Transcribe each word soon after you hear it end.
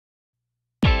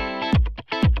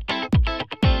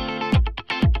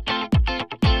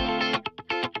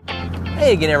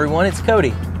Hey again everyone, it's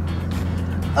Cody.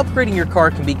 Upgrading your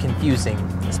car can be confusing,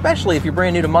 especially if you're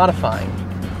brand new to modifying.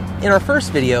 In our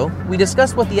first video, we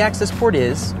discussed what the Accessport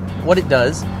is, what it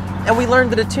does, and we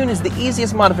learned that a tune is the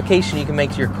easiest modification you can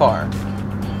make to your car.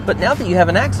 But now that you have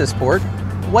an Accessport,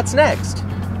 what's next?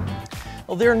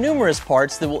 Well, there are numerous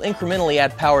parts that will incrementally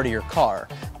add power to your car,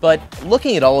 but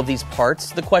looking at all of these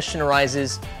parts, the question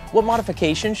arises, what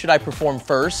modification should I perform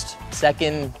first,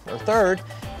 second, or third?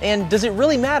 And does it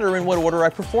really matter in what order I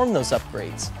perform those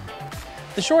upgrades?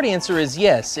 The short answer is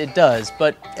yes, it does,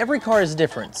 but every car is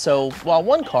different, so while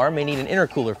one car may need an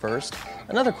intercooler first,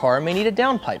 another car may need a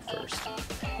downpipe first.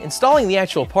 Installing the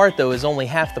actual part, though, is only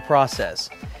half the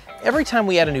process. Every time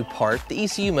we add a new part, the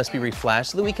ECU must be reflashed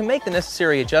so that we can make the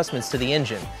necessary adjustments to the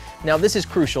engine. Now, this is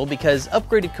crucial because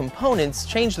upgraded components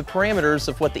change the parameters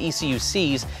of what the ECU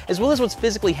sees, as well as what's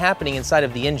physically happening inside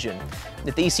of the engine.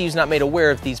 If the ECU is not made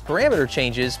aware of these parameter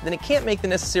changes, then it can't make the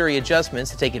necessary adjustments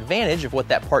to take advantage of what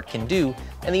that part can do,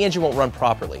 and the engine won't run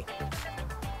properly.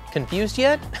 Confused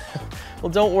yet?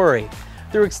 Well, don't worry.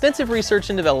 Through extensive research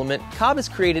and development, Cobb has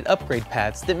created upgrade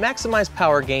paths that maximize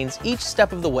power gains each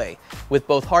step of the way, with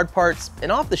both hard parts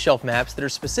and off-the-shelf maps that are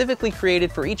specifically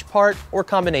created for each part or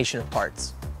combination of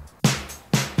parts.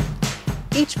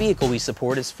 Each vehicle we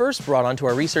support is first brought onto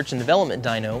our research and development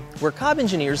dyno, where Cobb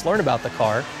engineers learn about the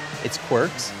car, its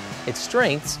quirks, its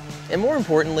strengths, and more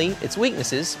importantly, its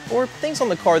weaknesses, or things on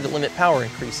the car that limit power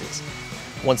increases.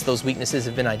 Once those weaknesses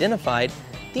have been identified,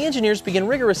 the engineers begin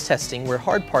rigorous testing where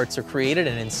hard parts are created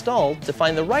and installed to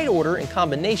find the right order and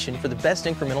combination for the best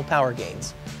incremental power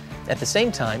gains. At the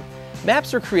same time,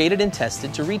 maps are created and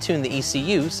tested to retune the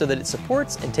ECU so that it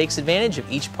supports and takes advantage of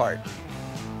each part.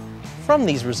 From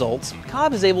these results,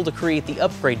 Cobb is able to create the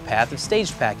upgrade path of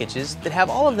staged packages that have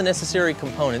all of the necessary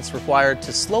components required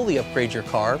to slowly upgrade your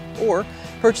car, or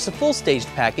purchase a full staged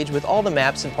package with all the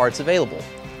maps and parts available.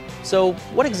 So,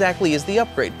 what exactly is the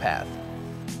upgrade path?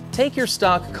 Take your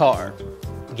stock car,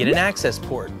 get an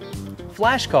Accessport,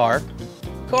 flash car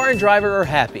and driver are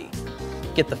happy.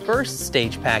 Get the first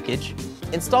stage package,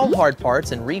 install hard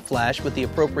parts and reflash with the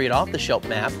appropriate off-the-shelf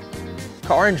map,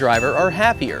 car and driver are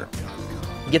happier.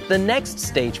 Get the next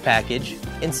stage package,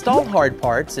 install hard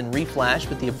parts and reflash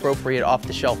with the appropriate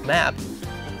off-the-shelf map,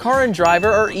 car and driver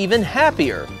are even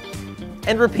happier.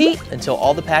 And repeat until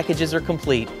all the packages are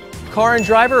complete. Car and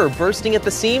driver are bursting at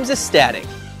the seams ecstatic.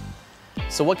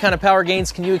 So what kind of power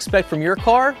gains can you expect from your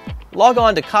car? Log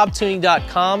on to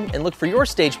cobbtuning.com and look for your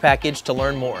stage package to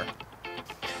learn more.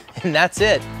 And that's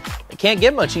it. It can't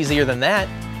get much easier than that.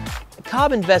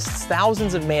 Cobb invests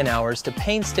thousands of man-hours to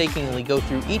painstakingly go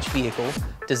through each vehicle,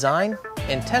 design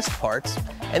and test parts,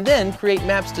 and then create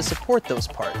maps to support those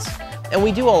parts. And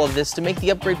we do all of this to make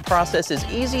the upgrade process as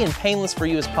easy and painless for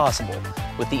you as possible,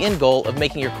 with the end goal of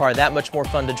making your car that much more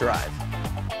fun to drive.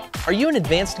 Are you an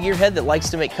advanced gearhead that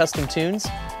likes to make custom tunes?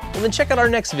 Well, then check out our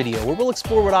next video where we'll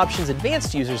explore what options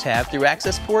advanced users have through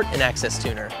Accessport and Access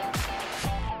Tuner.